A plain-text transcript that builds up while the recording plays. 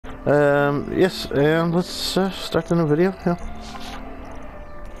Yes, and let's start the new video. Yeah.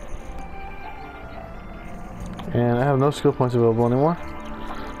 And I have no skill points available anymore.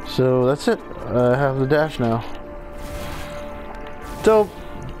 So that's it. I have the dash now. Dope.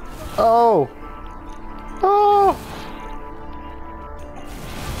 Oh. Oh.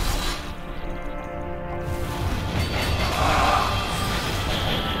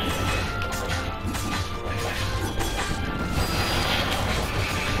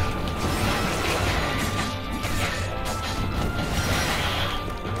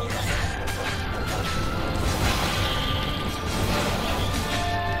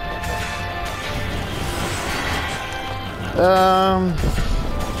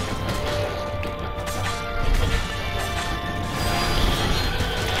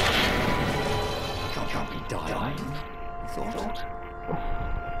 Can't be dying. Thought.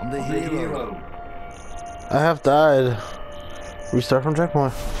 I'm the hero. I have died. Restart from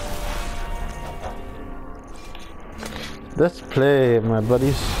checkpoint. Let's play, my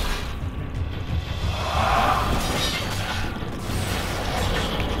buddies.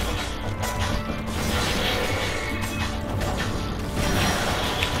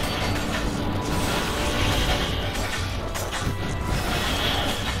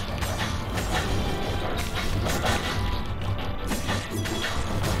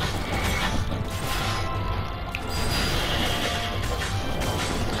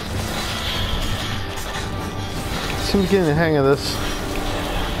 I'm getting the hang of this.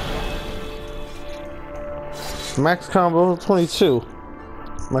 Max combo 22.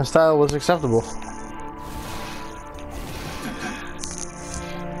 My style was acceptable.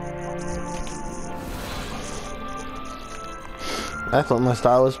 I thought my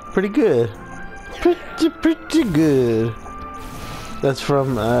style was pretty good. Pretty good. That's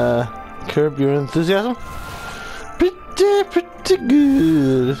from Curb Your Enthusiasm. Pretty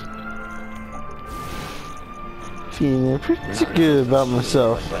good. Feeling pretty good about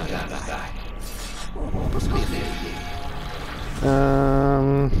myself.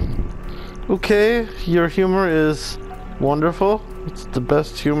 Okay, your humor is wonderful. It's the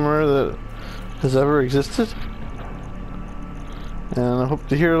best humor that has ever existed. And I hope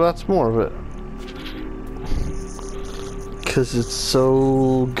to hear lots more of it. Because it's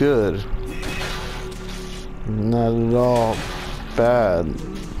so good. Not at all bad.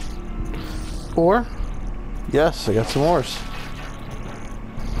 Or, yes, I got some more.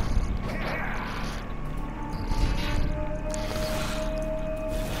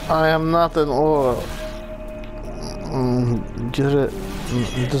 I am not an oil. Get it?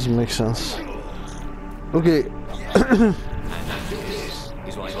 It doesn't make sense. Okay.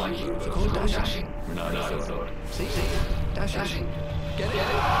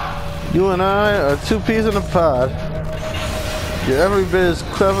 You and I are two peas in a pod. You're every bit as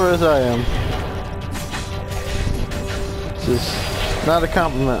clever as I am. This is not a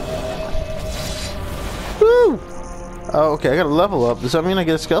compliment. Woo! Oh, okay, I got a level up. Does that mean I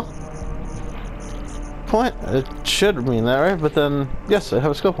get a skill point? It should mean that, right? But then, yes, I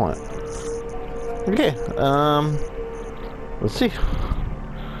have a skill point. Okay, let's see.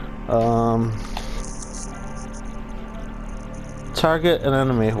 Target an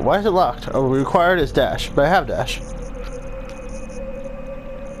enemy. Why is it locked? Oh, required is dash, but I have dash.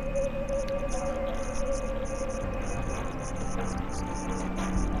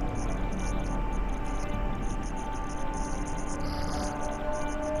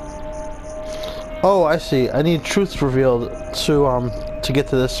 Oh, I see. I need truths revealed to get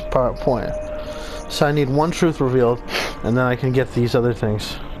to this point. So I need one truth revealed, and then I can get these other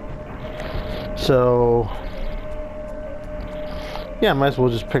things. So yeah, might as well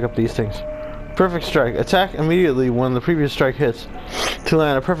just pick up these things. Perfect strike. Attack immediately when the previous strike hits to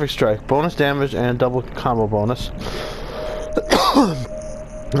land a perfect strike. Bonus damage and double combo bonus.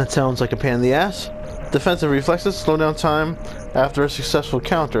 That sounds like a pain in the ass. Defensive reflexes. Slow down time after a successful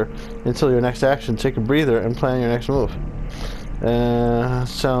counter until your next action. Take a breather and plan your next move.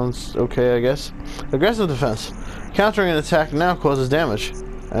 Sounds okay, I guess. Aggressive defense. Countering an attack now causes damage.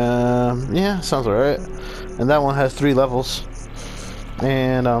 Yeah, sounds alright. And that one has 3 levels.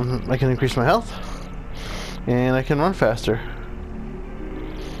 And I can increase my health. And I can run faster.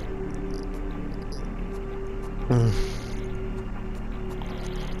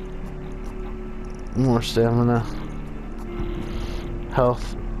 More stamina.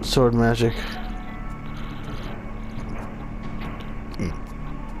 Health. Sword magic.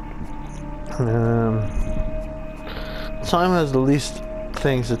 Time has the least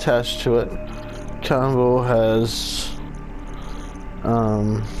things attached to it. Combo has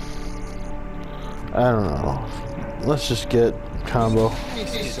I don't know. Let's just get combo.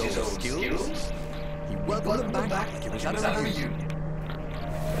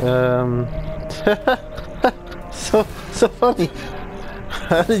 So funny.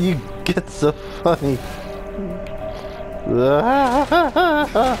 How did you get so funny?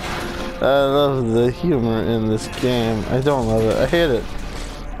 I love the humor in this game. I don't love it. I hate it.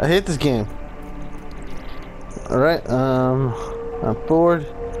 I hate this game. Alright, I'm bored.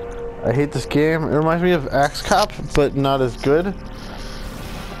 I hate this game. It reminds me of Axe Cop, but not as good.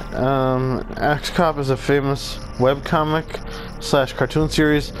 Axe Cop is a famous webcomic / cartoon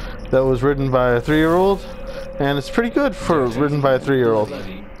series that was written by a 3-year-old, and it's pretty good for written by a 3-year-old.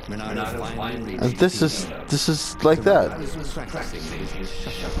 And this is like that.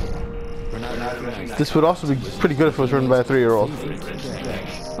 This would also be pretty good if it was written by a 3-year-old.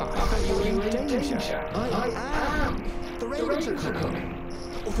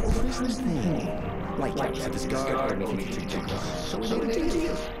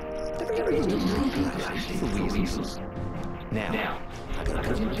 Now, I've got a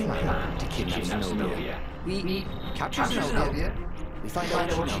good plan to kidnap Zenobia. We capture Zenobia. We find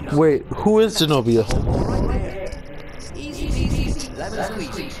out Zenobia. Wait, who is Zenobia? Right there. Easy peasy, lemon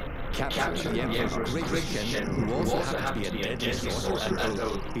squeezy. Capture the Emperor's great-great-gen, who also happens to be a deadly sorcerer and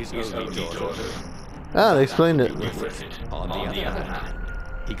his only daughter. Ah, they explained it. On the other hand,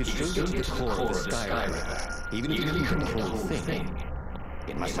 he could still get to the core of the Sky River, even if he didn't control the thing.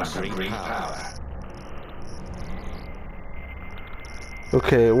 It must have great power.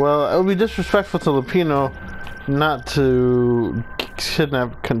 Okay, well, it would be disrespectful to Lupino not to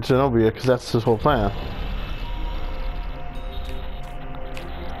kidnap Zenobia, because that's his whole plan.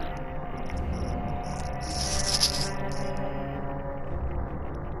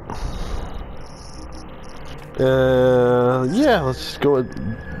 Yeah, let's just go with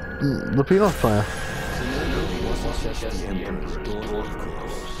Lupino's plan.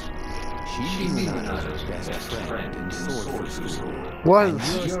 What?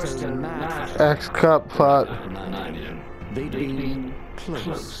 Axe Cop plot. They'd been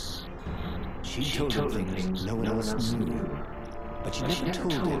close. She told him things no one else knew. But she never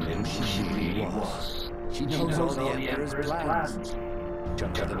told him who she really was. She knows all the Emperor's plans.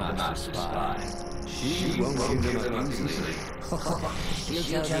 Junker the Master Spy. She won't give them up easily.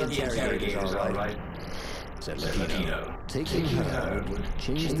 She'll tell the interrogators all right. Said Latino. Taking her would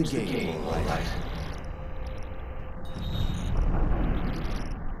change the game all right.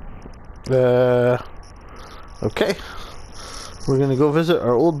 Okay. We're gonna go visit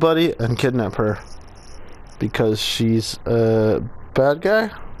our old buddy and kidnap her. Because she's a bad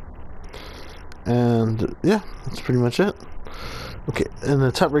guy. And yeah, that's pretty much it. Okay, in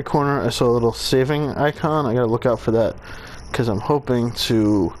the top right corner I saw a little saving icon. I gotta look out for that. Because I'm hoping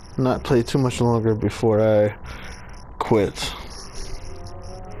to not play too much longer before I quit.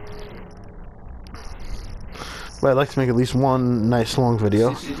 But I'd like to make at least one nice long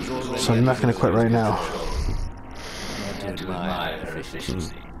video, so I'm not going to quit right now.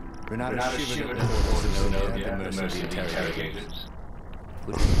 Renata shivered at the thought of Zenobia at the mercy of the interrogators.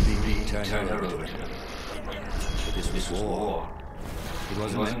 Would be turned over to him. But this was war. It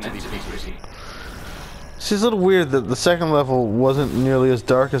wasn't meant to be secrecy. See, it's a little weird that the second level wasn't nearly as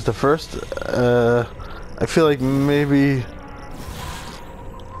dark as the first. I feel like maybe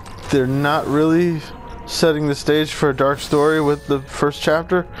they're not really setting the stage for a dark story with the first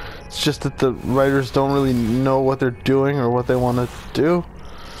chapter. It's just that the writers don't really know what they're doing or what they want to do.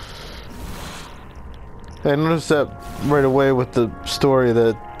 I noticed that right away with the story that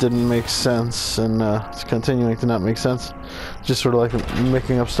it didn't make sense, and it's continuing to not make sense. Just sort of like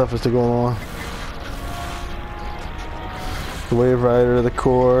making up stuff as they go along. The Wave Rider, the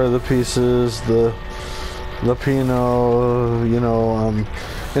core, the pieces, the Lupino, you know.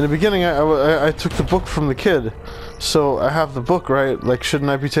 In the beginning, I took the book from the kid, so I have the book, right? Like, shouldn't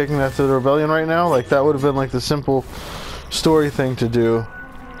I be taking that to the rebellion right now? Like, that would have been like the simple story thing to do.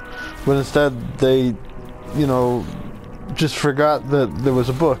 But instead, they, you know, just forgot that there was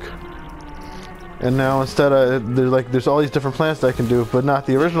a book. And now instead, there's all these different plans that I can do, but not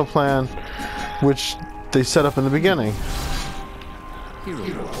the original plan, which they set up in the beginning.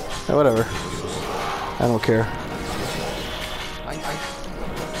 Yeah, whatever. I don't care.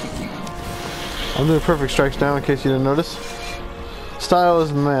 I'm doing perfect strikes now, in case you didn't notice. Style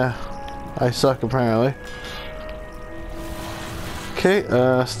is meh. I suck, apparently. Okay,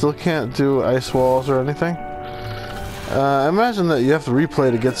 still can't do ice walls or anything. I imagine that you have to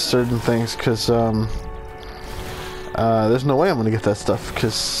replay to get certain things, because there's no way I'm going to get that stuff,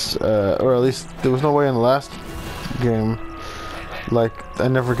 because, or at least there was no way in the last game. Like, I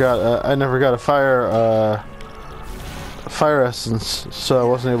never got a fire essence, so I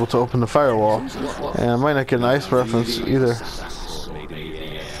wasn't able to open the firewall. And I might not get an ice reference either.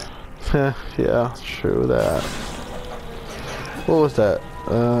 Yeah, true that. What was that?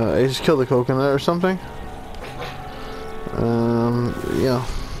 I just killed a coconut or something? Yeah.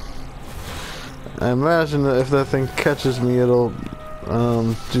 I imagine that if that thing catches me, it'll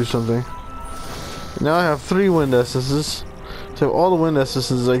do something. Now I have 3 wind essences. So I have all the wind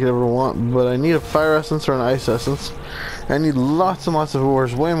essences I could ever want, but I need a fire essence or an ice essence. I need lots and lots of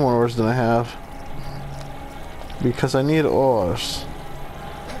ores, way more ores than I have. Because I need ores.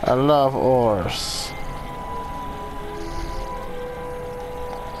 I love ores.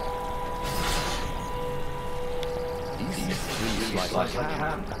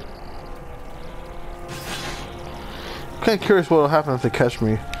 I'm kind of curious what will happen if they catch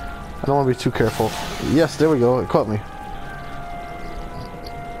me. I don't want to be too careful. Yes, there we go. It caught me.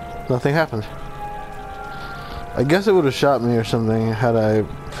 Nothing happened. I guess it would have shot me or something had I...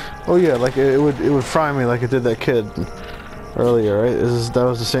 Oh yeah, like it would fry me like it did that kid earlier, right? That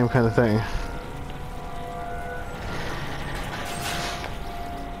was the same kind of thing.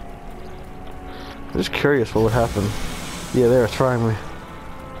 I'm just curious what would happen. Yeah, they are trying me.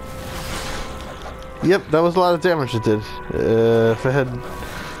 Yep, that was a lot of damage it did. If it had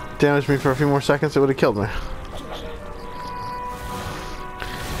damaged me for a few more seconds, it would have killed me.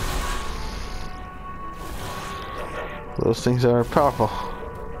 Those things are powerful.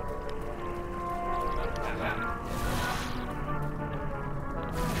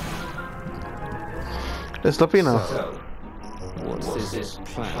 It's Lapino. So, what's this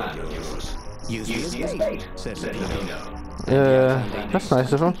plan of yours? Use me as bait, said Lapino. That's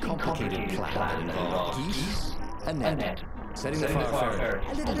nice of him. Complicated plan that involved geese, a net, setting the fire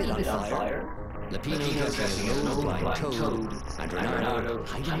a little bit on fire. Lapino dressing as an old blind toad, and Renato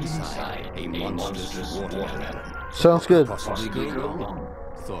hiding inside a monstrous watermelon. Sounds good. Possibly go wrong,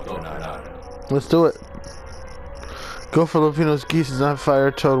 thought Renato. Let's do it. Go for Lupino's geese is not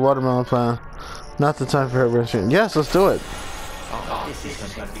fire toad watermelon plan. Not the time for her restaurant. Yes, let's do it. Oh, this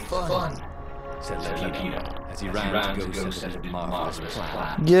is going to be fun, said Lapino as he ran to go set a marvelous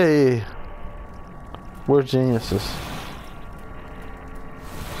plan. Yay. We're geniuses.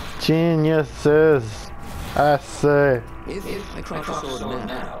 Geniuses. I say. If I crack the sword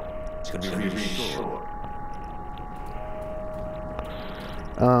now, it's going to be really short.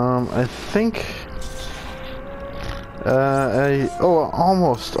 I think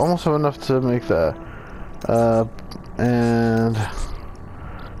almost have enough to make that. And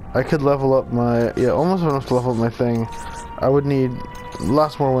I could level up my almost have enough to level up my thing. I would need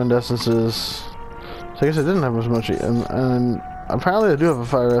lots more wind essences. So I guess I didn't have as much, and apparently I do have a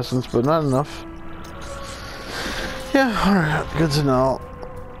fire essence, but not enough. Yeah, alright, good to know.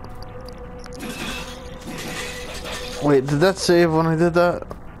 Wait, did that save when I did that?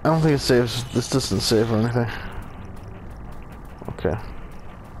 I don't think it saves. This doesn't save or anything. Okay.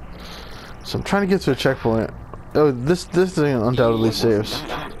 So I'm trying to get to a checkpoint. Oh, this thing undoubtedly saves.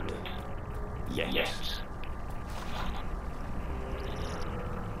 Yes.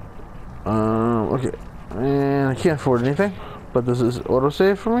 Okay. And I can't afford anything. But does this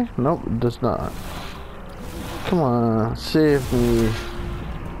autosave for me? Nope, it does not. Come on, save me.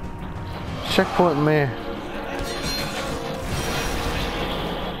 Checkpoint me.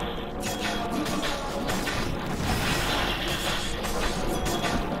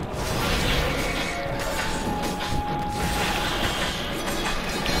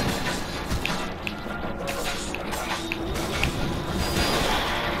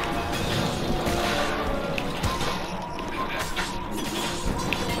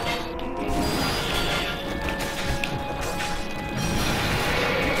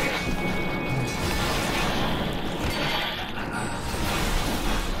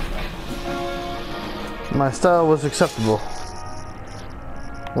 My style was acceptable.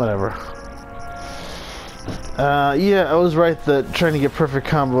 Whatever. Yeah, I was right that trying to get perfect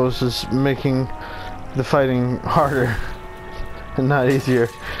combos is making the fighting harder and not easier.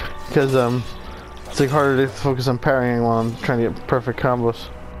 Because it's like harder to focus on parrying while I'm trying to get perfect combos.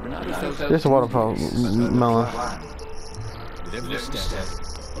 There's a watermelon. With every step,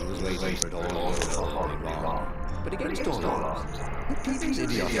 he was waiting for it all to go horribly wrong. But against all odds, would Peter's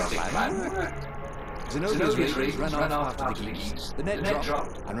idiotic plan? Zenobio's rays ran off after the geese. The net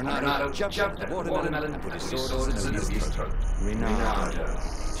dropped, and Renato jumped at the watermelon and put his sword in Zenobio's throat. Renato,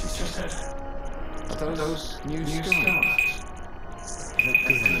 she said. Are those new scars? Look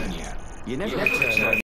good on you. You never return.